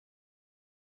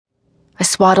I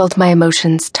swaddled my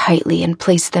emotions tightly and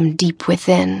placed them deep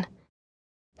within.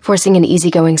 Forcing an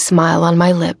easygoing smile on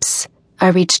my lips, I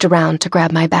reached around to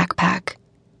grab my backpack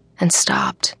and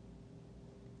stopped.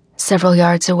 Several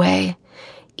yards away,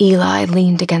 Eli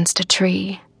leaned against a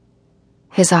tree,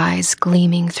 his eyes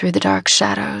gleaming through the dark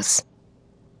shadows.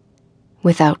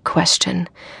 Without question,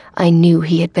 I knew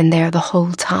he had been there the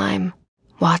whole time,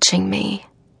 watching me,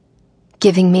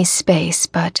 giving me space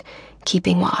but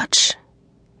keeping watch,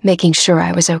 making sure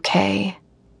I was okay.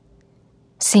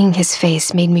 Seeing his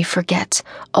face made me forget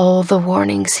all the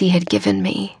warnings he had given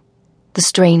me, the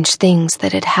strange things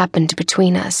that had happened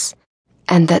between us,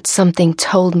 and that something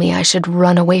told me I should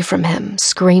run away from him,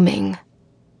 screaming.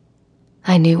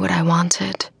 I knew what I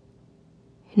wanted,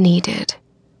 needed.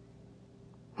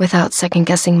 Without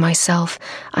second-guessing myself,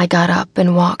 I got up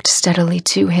and walked steadily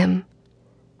to him,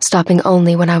 stopping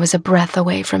only when I was a breath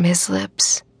away from his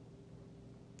lips.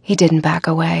 He didn't back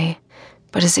away,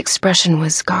 but his expression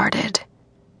was guarded,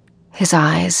 his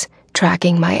eyes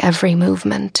tracking my every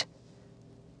movement.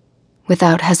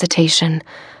 Without hesitation,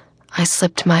 I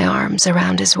slipped my arms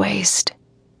around his waist,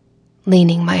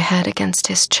 leaning my head against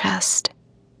his chest.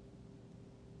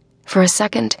 For a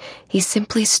second, he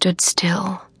simply stood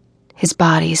still, his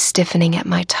body stiffening at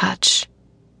my touch.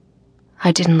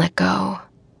 I didn't let go.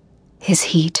 His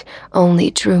heat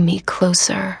only drew me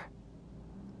closer.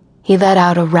 He let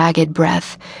out a ragged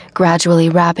breath, gradually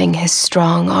wrapping his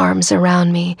strong arms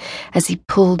around me as he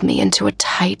pulled me into a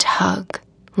tight hug,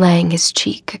 laying his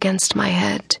cheek against my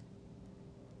head.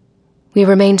 We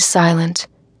remained silent,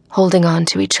 holding on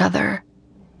to each other,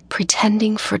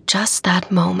 pretending for just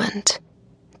that moment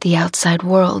the outside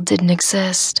world didn't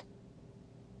exist.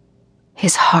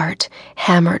 His heart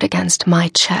hammered against my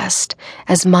chest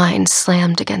as mine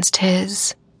slammed against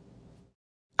his.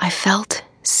 I felt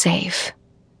safe,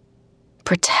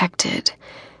 protected,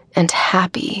 and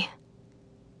happy.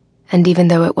 And even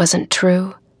though it wasn't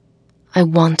true, I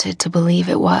wanted to believe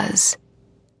it was.